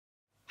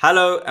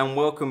Hello and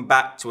welcome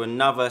back to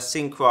another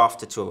CinCraft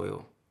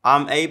tutorial.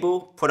 I'm Abel,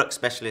 Product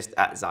Specialist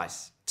at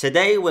ZEISS.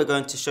 Today we're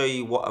going to show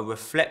you what a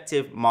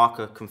reflective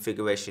marker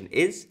configuration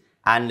is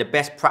and the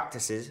best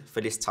practices for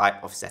this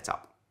type of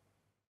setup.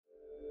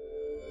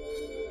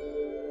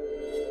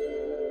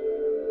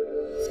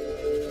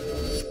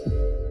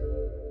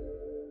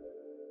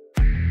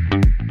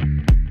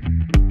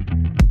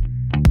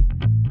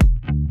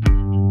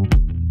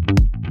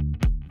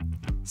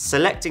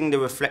 Selecting the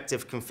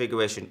reflective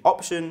configuration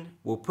option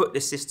will put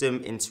the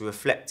system into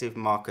reflective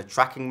marker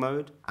tracking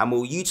mode and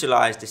will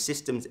utilize the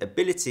system's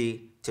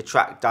ability to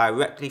track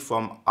directly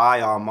from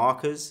IR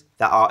markers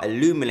that are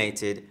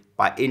illuminated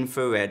by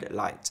infrared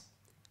light.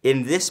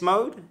 In this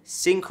mode,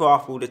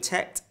 CinCraft will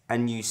detect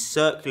and use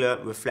circular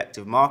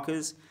reflective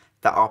markers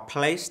that are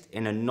placed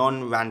in a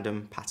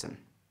non-random pattern.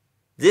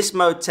 This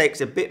mode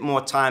takes a bit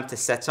more time to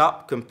set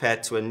up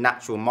compared to a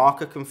natural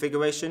marker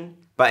configuration,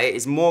 but it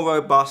is more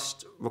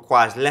robust,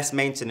 requires less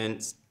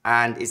maintenance,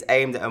 and is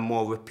aimed at a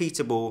more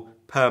repeatable,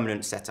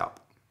 permanent setup.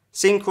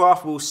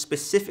 CinCraft will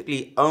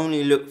specifically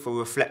only look for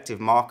reflective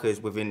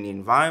markers within the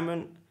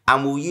environment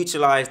and will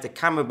utilize the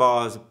camera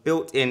bar's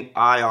built-in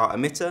IR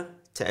emitter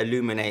to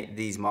illuminate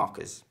these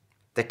markers.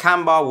 The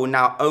cam bar will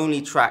now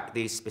only track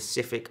these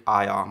specific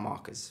IR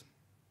markers.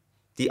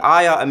 The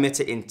IR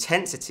emitter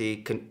intensity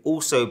can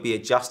also be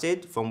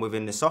adjusted from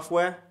within the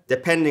software,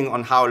 depending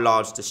on how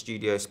large the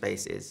studio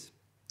space is.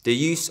 The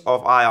use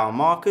of IR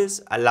markers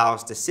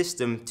allows the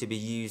system to be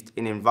used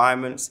in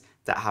environments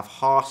that have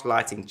harsh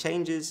lighting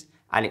changes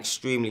and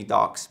extremely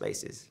dark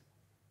spaces.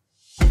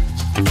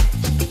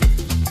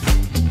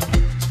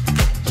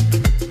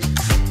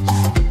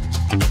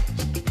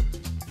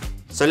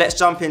 So let's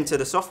jump into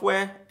the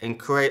software and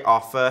create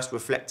our first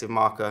reflective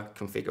marker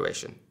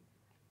configuration.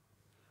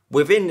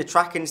 Within the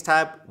Trackings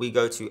tab, we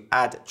go to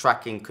Add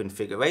Tracking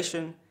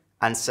Configuration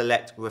and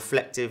select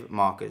Reflective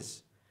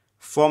Markers.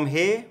 From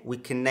here, we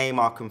can name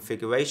our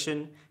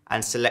configuration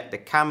and select the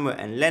camera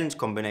and lens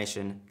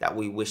combination that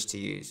we wish to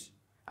use.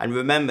 And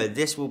remember,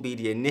 this will be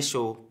the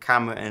initial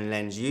camera and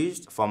lens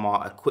used from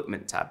our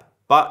Equipment tab,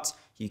 but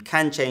you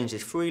can change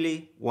this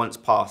freely once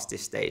past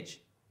this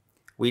stage.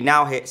 We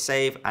now hit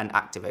Save and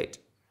Activate.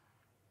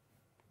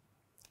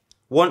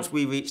 Once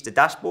we reach the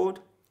dashboard,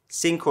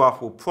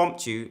 CinCraft will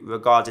prompt you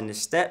regarding the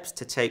steps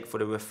to take for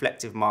the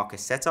reflective marker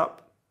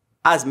setup.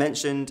 As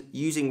mentioned,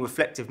 using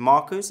reflective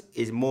markers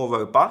is more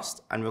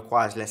robust and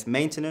requires less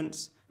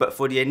maintenance, but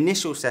for the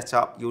initial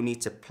setup, you'll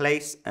need to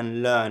place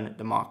and learn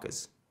the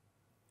markers.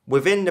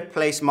 Within the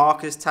Place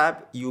Markers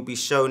tab, you will be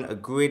shown a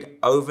grid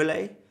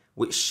overlay,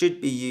 which should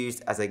be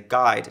used as a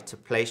guide to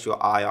place your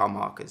IR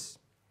markers.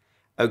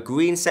 A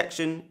green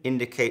section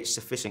indicates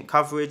sufficient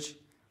coverage,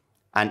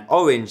 and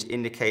orange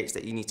indicates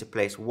that you need to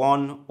place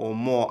one or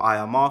more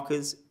IR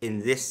markers in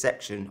this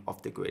section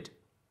of the grid.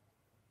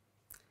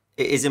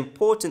 It is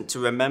important to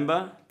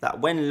remember that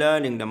when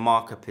learning the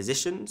marker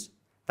positions,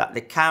 that the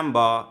cam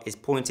bar is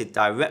pointed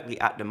directly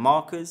at the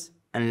markers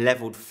and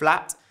leveled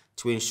flat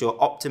to ensure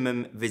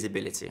optimum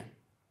visibility.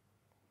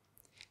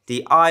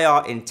 The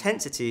IR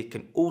intensity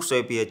can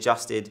also be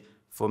adjusted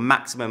for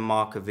maximum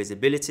marker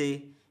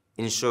visibility,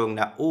 ensuring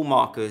that all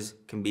markers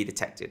can be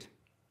detected.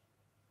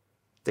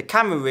 The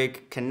camera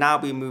rig can now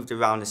be moved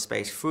around the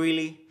space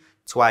freely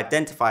to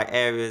identify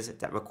areas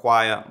that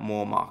require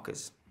more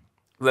markers.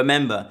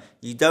 Remember,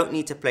 you don't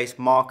need to place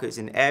markers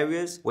in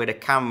areas where the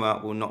camera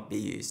will not be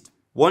used.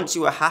 Once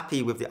you are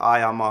happy with the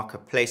IR marker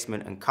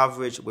placement and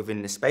coverage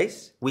within the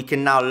space, we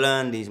can now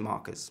learn these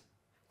markers.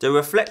 The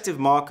reflective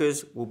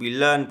markers will be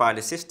learned by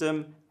the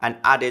system and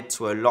added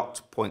to a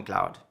locked point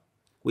cloud.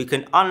 We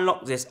can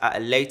unlock this at a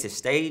later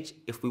stage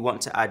if we want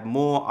to add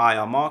more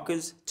IR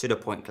markers to the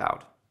point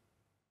cloud.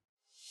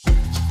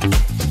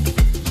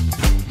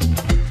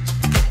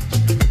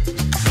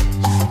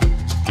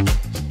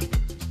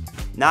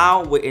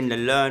 Now we're in the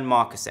Learn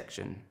Marker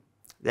section.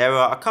 There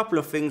are a couple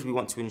of things we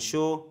want to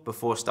ensure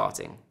before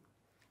starting.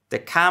 The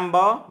cam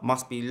bar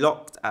must be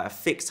locked at a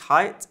fixed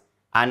height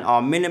and our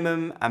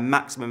minimum and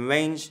maximum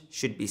range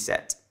should be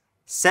set.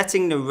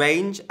 Setting the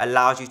range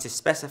allows you to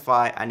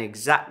specify an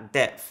exact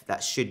depth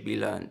that should be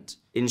learned,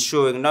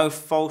 ensuring no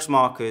false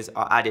markers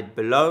are added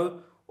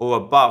below or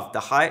above the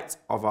height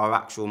of our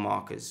actual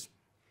markers.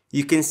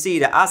 You can see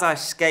that as I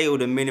scale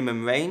the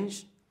minimum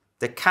range,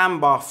 the cam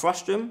bar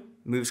frustum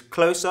moves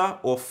closer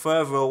or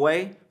further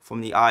away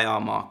from the IR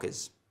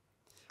markers.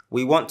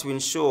 We want to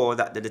ensure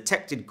that the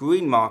detected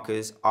green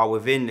markers are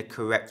within the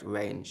correct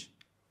range.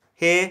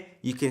 Here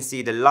you can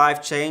see the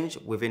live change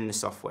within the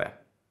software.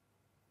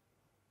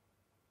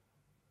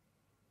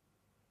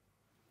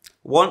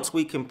 Once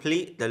we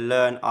complete the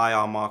Learn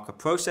IR Marker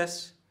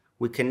process,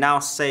 we can now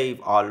save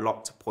our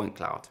locked point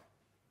cloud.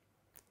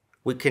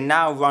 We can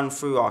now run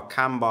through our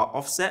cam bar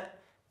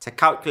offset to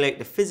calculate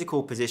the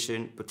physical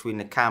position between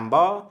the cam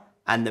bar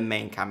and the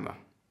main camera.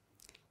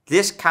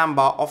 This cam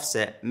bar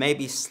offset may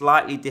be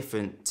slightly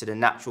different to the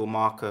natural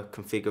marker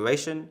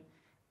configuration,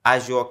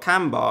 as your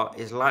cam bar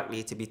is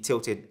likely to be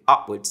tilted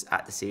upwards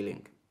at the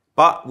ceiling.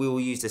 but we will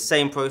use the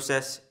same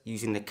process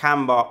using the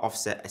camber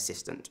offset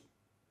assistant.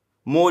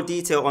 More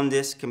detail on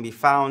this can be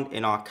found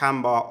in our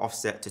camber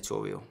offset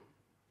tutorial.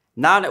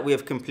 Now that we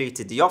have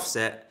completed the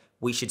offset,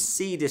 we should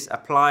see this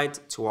applied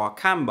to our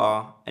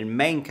camber and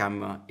main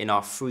camera in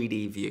our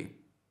 3D view.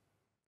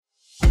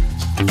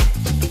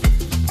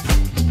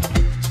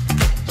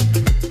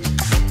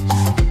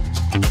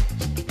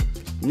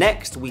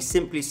 Next, we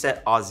simply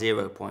set our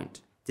 0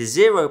 point. The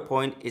 0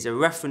 point is a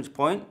reference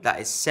point that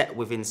is set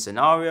within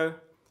Scenario.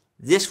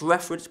 This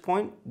reference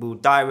point will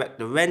direct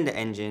the render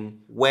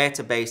engine where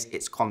to base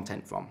its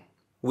content from.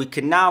 We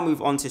can now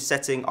move on to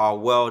setting our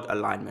world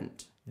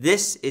alignment.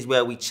 This is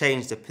where we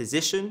change the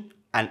position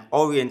and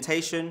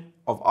orientation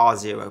of our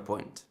 0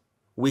 point.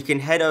 We can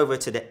head over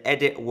to the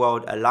Edit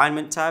World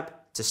Alignment tab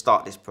to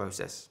start this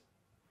process.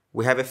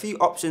 We have a few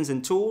options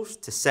and tools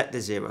to set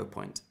the 0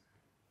 point.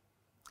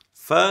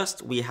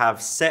 First, we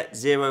have set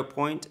 0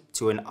 point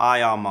to an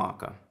IR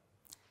marker.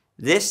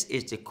 This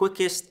is the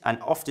quickest and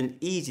often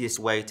easiest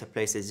way to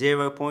place a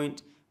 0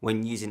 point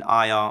when using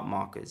IR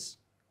markers.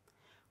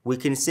 We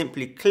can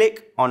simply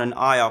click on an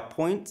IR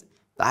point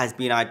that has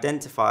been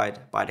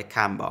identified by the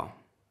cam bar.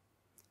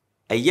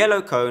 A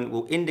yellow cone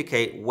will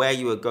indicate where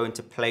you are going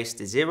to place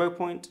the 0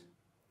 point.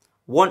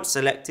 Once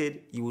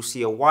selected, you will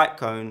see a white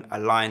cone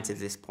aligned to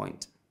this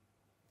point.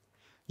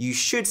 You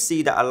should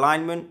see the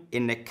alignment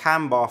in the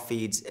cam bar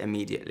feeds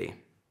immediately.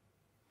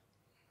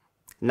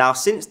 Now,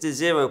 since the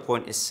 0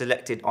 point is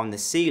selected on the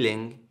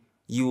ceiling,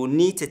 you will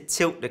need to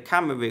tilt the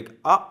camera rig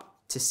up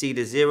to see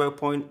the 0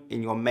 point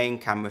in your main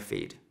camera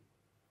feed.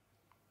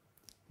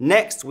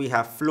 Next, we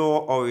have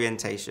floor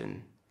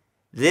orientation.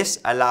 This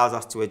allows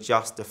us to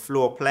adjust the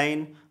floor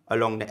plane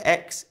along the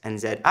X and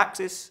Z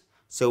axis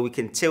so we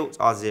can tilt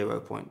our 0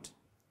 point.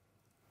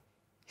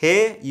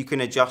 Here, you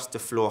can adjust the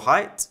floor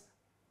height.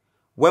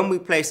 When we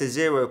place a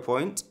 0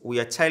 point, we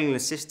are telling the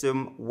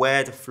system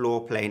where the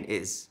floor plane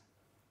is.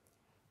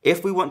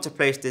 If we want to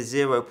place the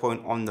 0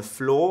 point on the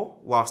floor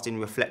whilst in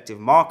reflective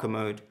marker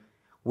mode,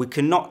 we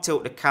cannot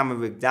tilt the camera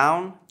rig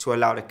down to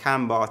allow the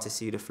cam bar to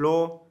see the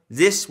floor.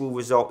 This will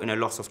result in a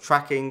loss of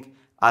tracking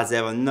as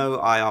there are no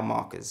IR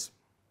markers.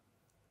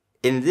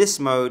 In this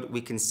mode, we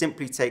can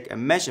simply take a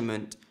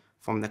measurement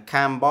from the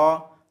cam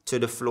bar to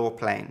the floor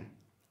plane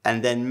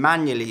and then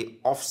manually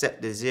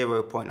offset the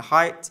 0 point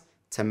height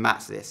to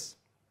match this.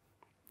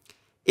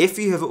 If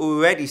you have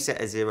already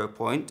set a 0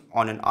 point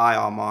on an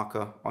IR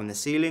marker on the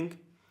ceiling,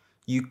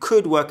 you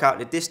could work out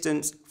the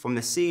distance from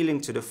the ceiling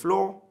to the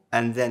floor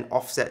and then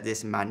offset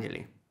this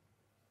manually.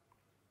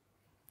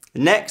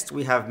 Next,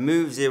 we have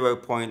Move 0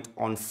 point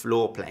on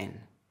floor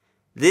plane.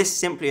 This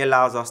simply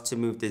allows us to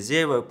move the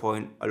 0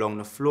 point along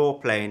the floor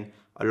plane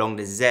along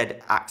the Z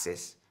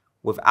axis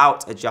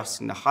without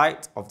adjusting the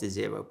height of the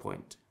 0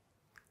 point.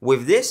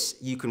 With this,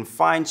 you can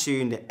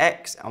fine-tune the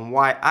X and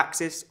Y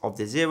axis of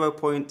the 0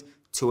 point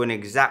to an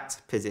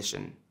exact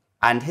position.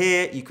 And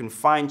here you can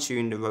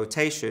fine-tune the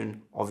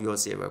rotation of your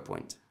 0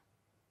 point.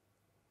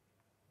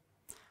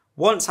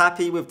 Once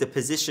happy with the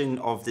position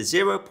of the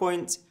 0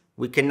 point,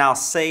 we can now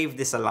save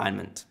this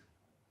alignment.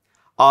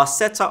 Our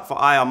setup for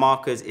IR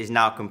markers is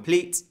now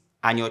complete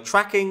and your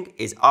tracking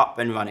is up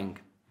and running.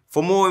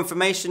 For more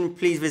information,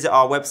 please visit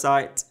our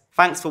website.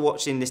 Thanks for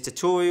watching this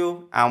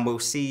tutorial and we'll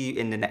see you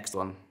in the next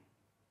one.